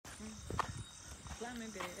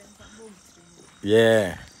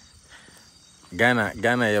Yeah.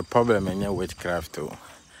 Ghana your problem in your witchcraft too.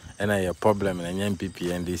 And your problem in your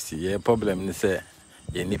MPP and DC. Your problem is say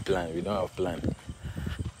you need plan. We don't have plan.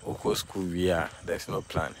 Oko school we are, there's no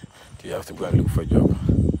plan. You have to go and look for a job.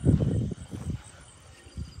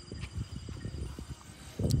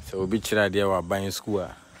 So we'll be there while buying school.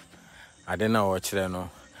 I don't know what you know.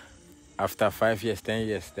 After 5 years, 10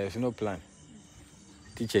 years, there's no plan.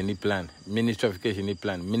 Teacher need plan. Minister of Education need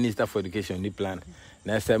plan. Minister for Education need plan.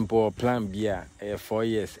 Next simple plan B 4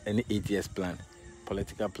 years and 8 years plan.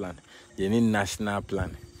 Political plan. You need national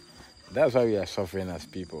plan. That's why we are suffering as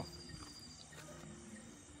people.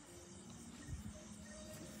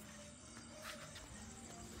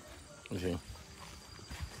 You see?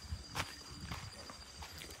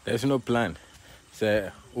 There's no plan.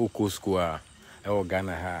 Say, Oko school, or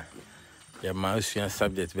Ghana ha. Your mouse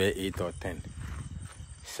subject be 8 or 10.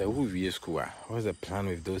 So who we school? What's the plan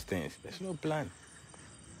with those things? There's no plan.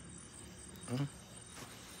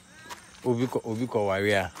 Obiko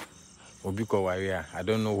warrior. I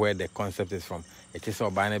don't know where the concept is from. It is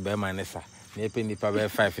Obane Bemanesa. Nepe nipa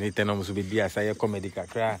 5 ni 10 almost be dia say comedy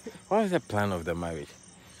kakra. What is the plan of the marriage?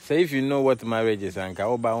 So if you know what marriage is, and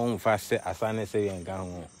oba on fast say asane say and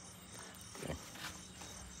go.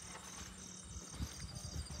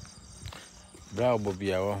 Bra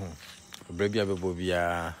Bobia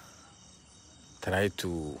Bobia try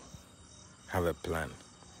to have a plan.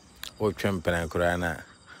 Or champion Kurana,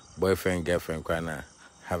 boyfriend, girlfriend Kurana,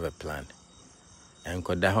 have a plan. And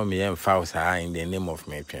could that home and fouls in the name of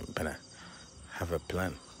my champion. Have a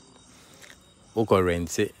plan. Oko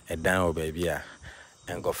rent a down baby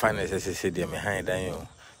and go find as I said them behind you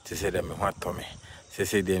to say them what Tommy.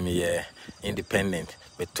 Say them independent.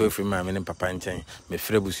 Me two free my men papa nchen me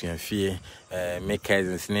frebusu and fear me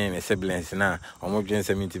cousins name and siblings now omo dwen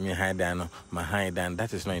say me to me hide down my hide down.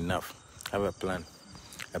 That is not enough. Have a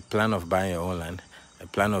plan of buying your own land, a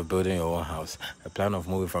plan of building your own house, a plan of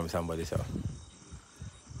moving from somebody's house.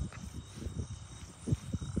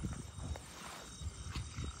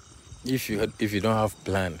 If you don't have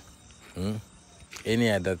plan, any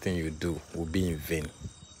other thing you do will be in vain.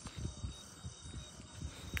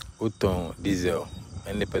 Uton diesel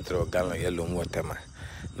and the petrol gallon yellow water ma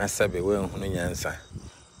na sabe we hunu nyansa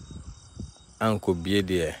anko bie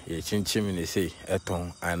de ye chinchim ni say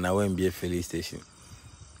eton and now when be a filling station,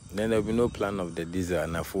 then there will be no plan of the diesel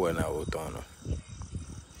and for na uton no.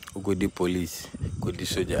 Go the police, go the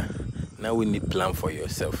soldier. Now we need plan for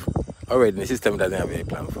yourself. Already the system doesn't have any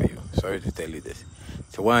plan for you. Sorry to tell you this.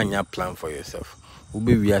 So why not plan for yourself?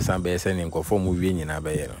 Ubi we are some best and conform movie in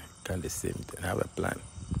abayeno. Can the same thing. Have a plan.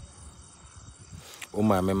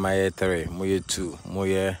 Uma me my 3, moye 2,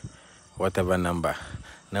 moye whatever number.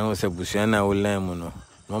 Now se busiana will learn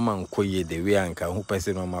no man koye the way anka who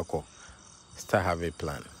person no mako. Start have a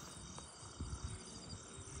plan.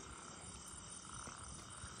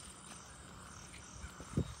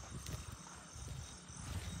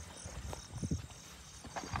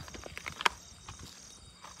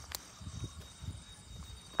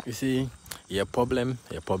 You see, your problem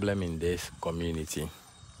in this community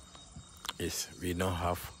is we don't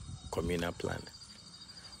have communal plan.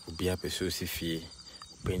 We be a person fee,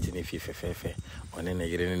 painting if fefe, on any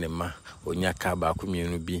getting in ma, on your car back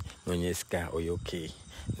community, on your sky or your okay.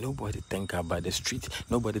 Nobody think about the street,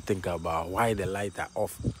 nobody think about why the lights are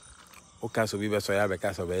off. Okay, so we were so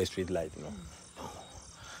because of a street light, no.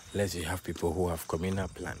 Let's have people who have communal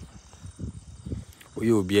plan.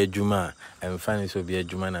 We will be a Juma and finance will be a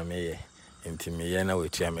Juma na me into me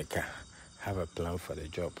with Jamaica. Have a plan for the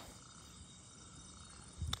job.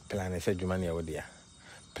 Plan is a Juma near there.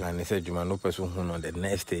 Plan is a Juma no person who on the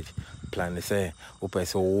next stage. Plan is a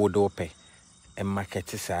person who would open and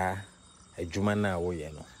market is a Juma now.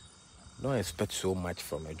 Don't expect so much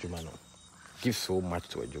from a Juma. No. Give so much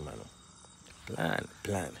to a Juma. No.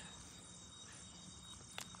 Plan.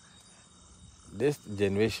 This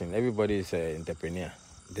generation, everybody is an entrepreneur.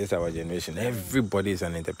 This is our generation. Everybody is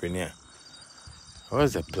an entrepreneur.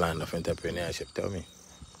 What's the plan of entrepreneurship? Tell me.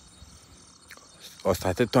 Or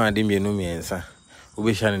started to add me no me answer.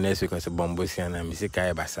 We shall next week as a bombusian and Missy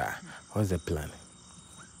Basa. What's the plan?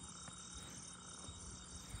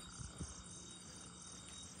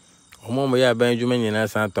 Mom, we are Benjamin in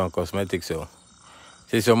Santon Cosmetics. So,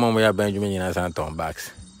 since your mom, we are Benjamin in Santon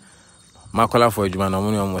bags. Makola for Juman,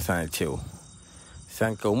 almost and chill.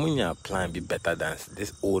 Sanka Umunya plan be better than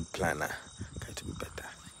this old planner. Going to be better.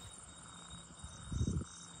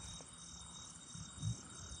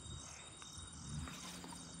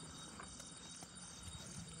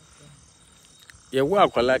 Yeah,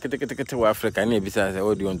 well, like Africa, and besides,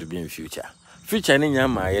 what do you want to be in future? future ni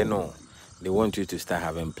nyama, you know. They want you to start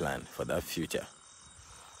having plan for that future.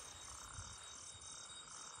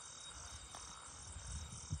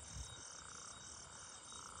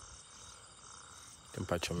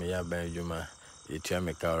 You tell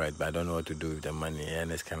me all right, but I don't know what to do with the money.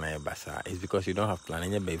 And it's because you don't have plan.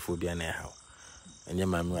 And you phobia now. And your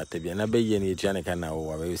mom will tell you, and I be any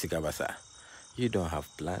basa. You don't have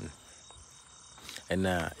plan. And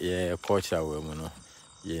yeah, culture will know.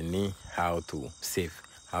 You need how to save,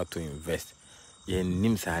 how to invest. You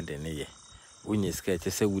need to when you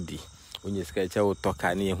sketch a woody. When you sketch out talk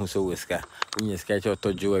any who so whisker, when you sketch out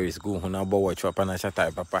to jewelry school, who now watch up and a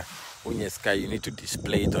papa. When you sky, you need to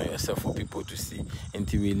display it on yourself for people to see.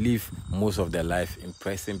 Until we live most of their life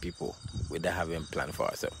impressing people without having plan for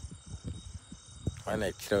ourselves. When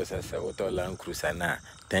I chose as a auto Land Cruiser now,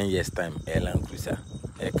 10 years time, a Land Cruiser,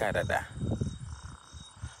 a Canada.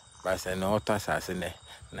 But an auto assassin,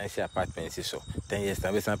 nice apartments, so 10 years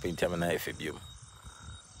time, something terminal FBU.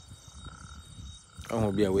 I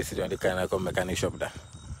won't be a waste on the kind of mechanic shop there.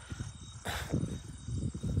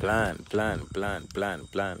 Plan.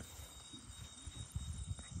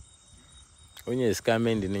 When you're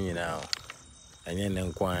scamming the name now, and you're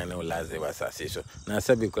not quite no lazy was so. Now,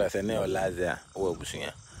 because I know lazy or bushing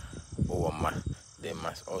or ma, they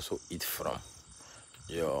must also eat from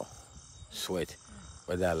your sweat,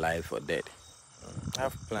 whether alive or dead.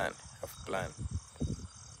 Have plan.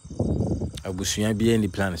 Abusuya be any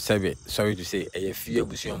plan, sorry to say, a few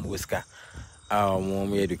Abusuya Muska. Our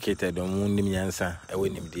more educated on Mundim Yansa, a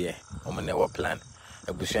winning dear, or never plan.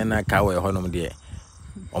 Abusuana cow, honum dear.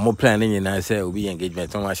 Or more planning, and I say, will be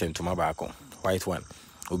engagement on Washington to my back white one.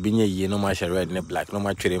 Obinia ye no much red and black, no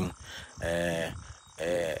much trim, a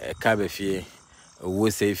cab fear,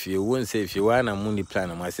 would say if you won't say if you want a moony plan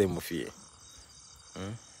on my same fear.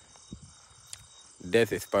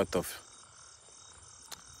 Death is part of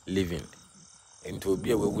living. And to be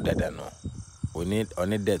away with that, no. We need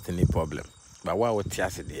only death any problem. But what would you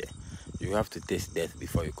say there? You have to taste death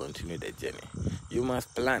before you continue the journey. You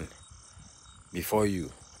must plan before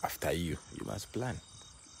you, after you. You must plan.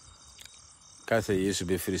 Can't say you should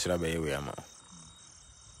be free to be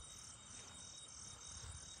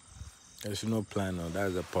There's no plan. No.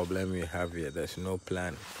 That's the problem we have here. There's no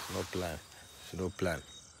plan. There's no plan.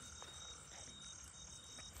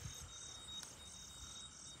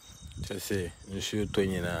 Just say,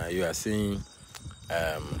 you are seeing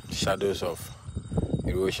shadows of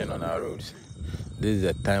erosion on our roads. This is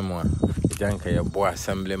the time when Janka your boy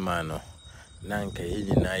assemblyman, Nanka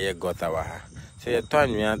Hijina ye got our. Say a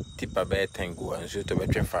time you are tipa bear tango and shoot over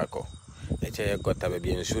Trefaco. A chair got a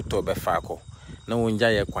baby and shoot over Faco. No one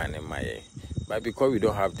jaya quan in my. But because we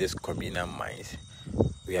don't have this communal minds,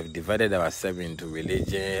 we have divided ourselves into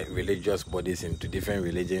religious bodies, into different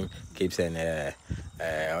religion, capes and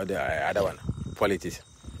other one, politics.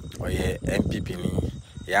 Or yeah, MPP ni,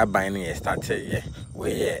 yeah, binding a starter, yeah,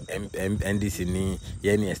 where NDC ni,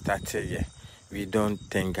 yeah, starter, yeah. We don't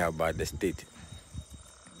think about the state.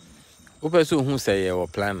 Person who say our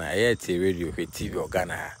plan, I hear radio, TV or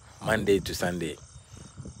Ghana, Monday to Sunday.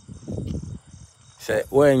 Say,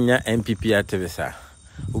 when your MPP activists,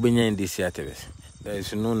 Ubenya NDC activists. There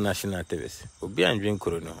is no national activist. Obi and drink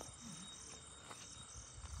corona.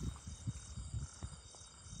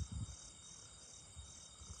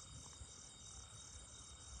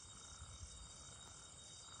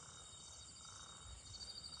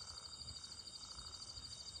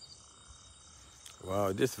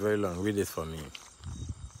 Wow, this is very long. Read it for me.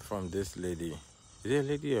 From this lady. Is it a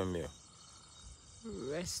lady or male?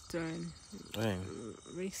 Restaurant.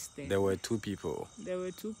 There were two people. There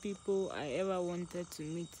were two people I ever wanted to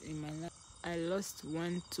meet in my life. I lost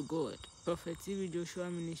one to God, Prophet Oyibi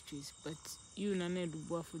Joshua Ministries, but you,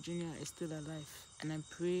 Adu-Boafo Jnr, is still alive. And I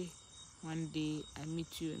pray one day I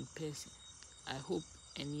meet you in person. I hope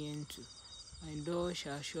and yearn to. My door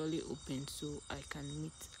shall surely open so I can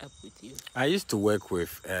meet up with you. I used to work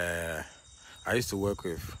with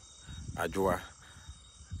Ajua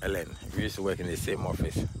Ellen. We used to work in the same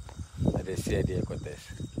office at the CID headquarters.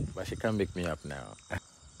 But she can't make me up now.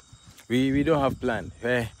 We don't have plan.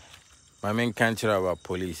 My main country about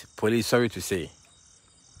police. Police, sorry to say.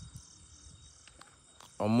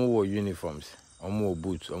 Omo wore uniforms, omo wore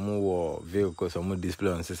boots, omo wore vehicles, omo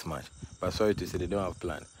display on 6 March. But sorry to say, they don't have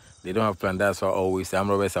plan. They don't have plan. That's why always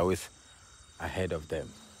armed robbers are always ahead of them.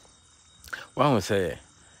 One will say,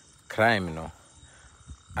 crime, you know,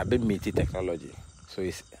 a bit meaty technology, so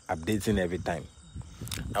it's updating every time.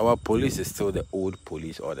 Our police is still the old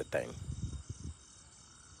police all the time.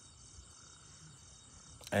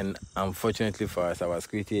 And unfortunately for us, our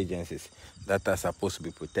security agencies that are supposed to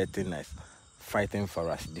be protecting us fighting for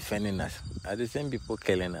us, defending us, are the same people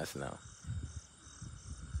killing us now.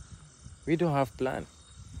 We don't have plan.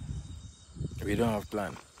 We don't have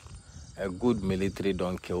plan. A good military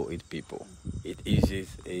don't kill its people. It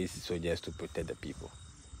uses its soldiers to protect the people.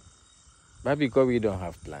 But because we don't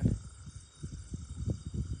have plan,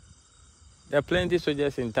 there are plenty of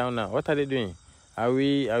soldiers in town now. What are they doing? Are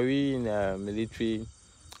we in a military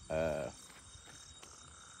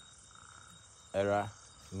era?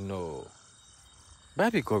 No.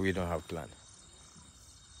 But because we don't have plan.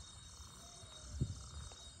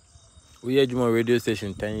 We had my radio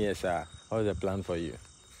station 10 years. How's the plan for you?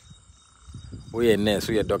 We are nurse,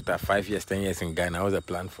 we are doctor 5 years, 10 years in Ghana. How's the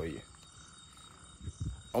plan for you?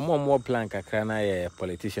 More plan kakrana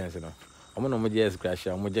politicians, you know. No just crash,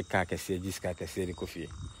 just kakasi, just kakasi the coffee.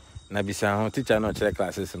 Na bisa teacher no check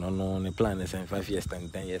classes, no the plan is in 5 years time,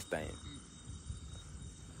 10 years time.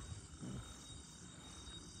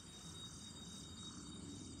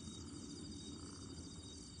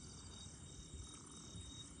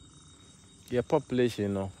 Your population, you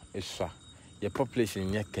know, is so. Your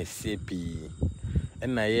population, you can see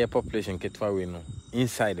and now your population get far away, no.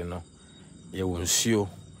 Inside, you know, you will see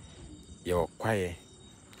you quiet,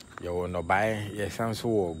 you will not buy your sounds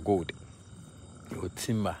so good. You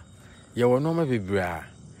timber, you will not be bra,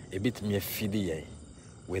 a bit me feedy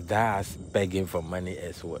with us begging for money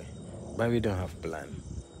elsewhere. But we don't have plan.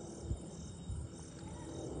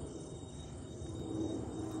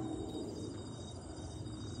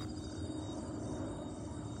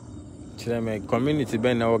 Community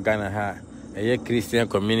ben na Ghana ha a Christian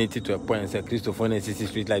community to a point say Christopher City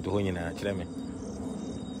street light ho nyina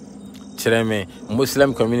chireme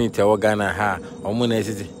Muslim community o Ghana ha omo na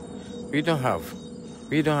city. We don't have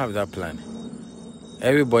that plan.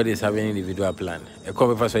 Everybody is having individual plan. E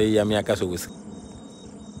come first say yami aka so wis.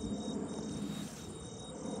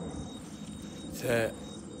 The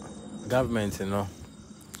government, you know,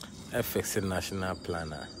 fix a national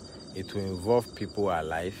plan. It will involve people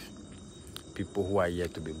alive, people who are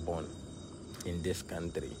yet to be born in this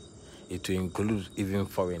country. It will include even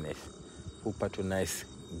foreigners who patronize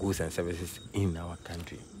goods and services in our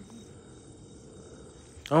country.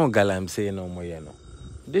 Oh, girl, I'm saying no more, you know.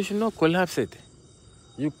 They should not collapse it.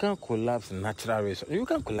 You can't collapse natural resources. You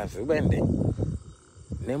can't collapse it. When they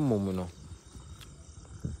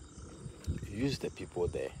use the people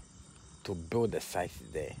there to build the sites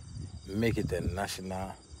there, make it a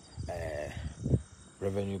national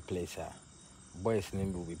revenue place. Boys'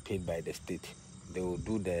 name will be paid by the state. They will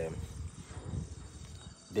do the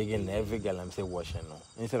digging every girl I'm say washing. No.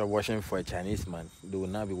 Instead of washing for a Chinese man, they will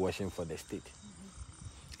now be washing for the state.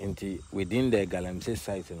 Until within the Galamsey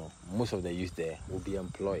site, you know, most of the youth there will be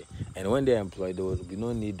employed. And when they are employed, there will be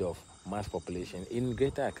no need of mass population in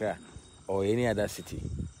Greater Accra or any other city.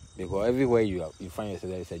 Because everywhere you find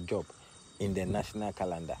yourself, there is a job in the national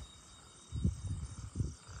calendar.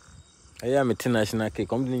 I am a national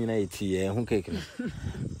cake. You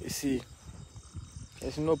see,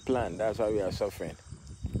 there's no plan. That's why we are suffering.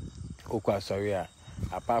 Sorry,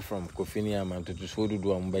 apart from Kofiniam and to do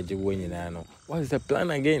what is the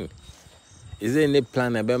plan again? Is there any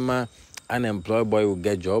plan about unemployed boy will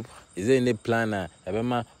get job? Is there any plan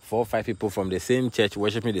about 4 or 5 people from the same church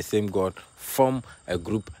worshiping the same God form a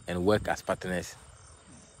group and work as partners?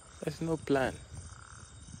 There's no plan.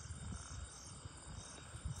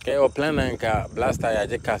 Okay, your plan and blaster ya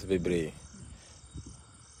just cast baby.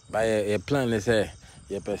 By a plan is a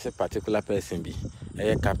particular person be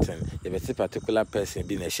a captain, a particular person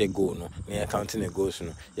be a share go no, near counting a ghost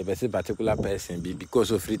no, a particular person be because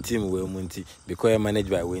of free team we munti, because you're managed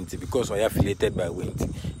by Winty, because we are affiliated by Winty,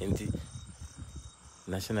 in the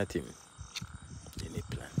national team. Any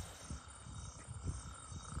plan.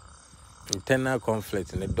 Internal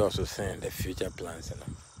conflict in the doors of saying the future plans, you know.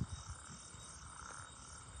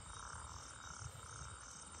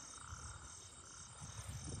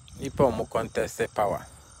 People more contest power.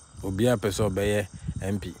 Obia person be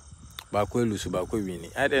MP. Bakwe lusu bakwe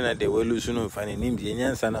wini. I don't know they will lose no fani nimdi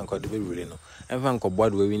nyansa na nkode be wure no. Emfa nko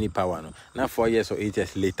board we wini power no. Na 4 years or 8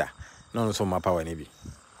 years later, no so my power ni bi.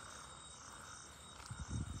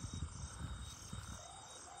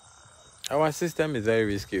 Our system is very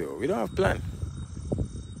risky. We don't have plan.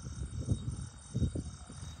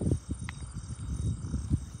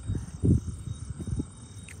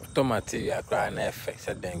 Automatic ya cry na effect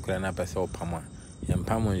said then cry na person opama. Yam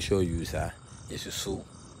pama show you sir. Yes you sow.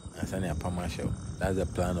 And send a pama show. That's the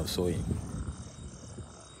plan of sowing.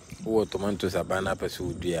 Who tomatoes are banana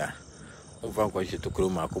person dear. Over question to grow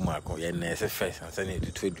marco. Yeah, first and send it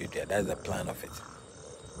to trade with you. That's the plan of it.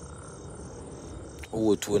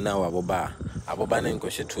 Who to now aboba and go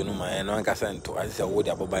to no man and one can to as a wood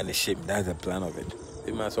aboba and shame. That's the plan of it.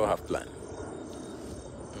 We must all have plan.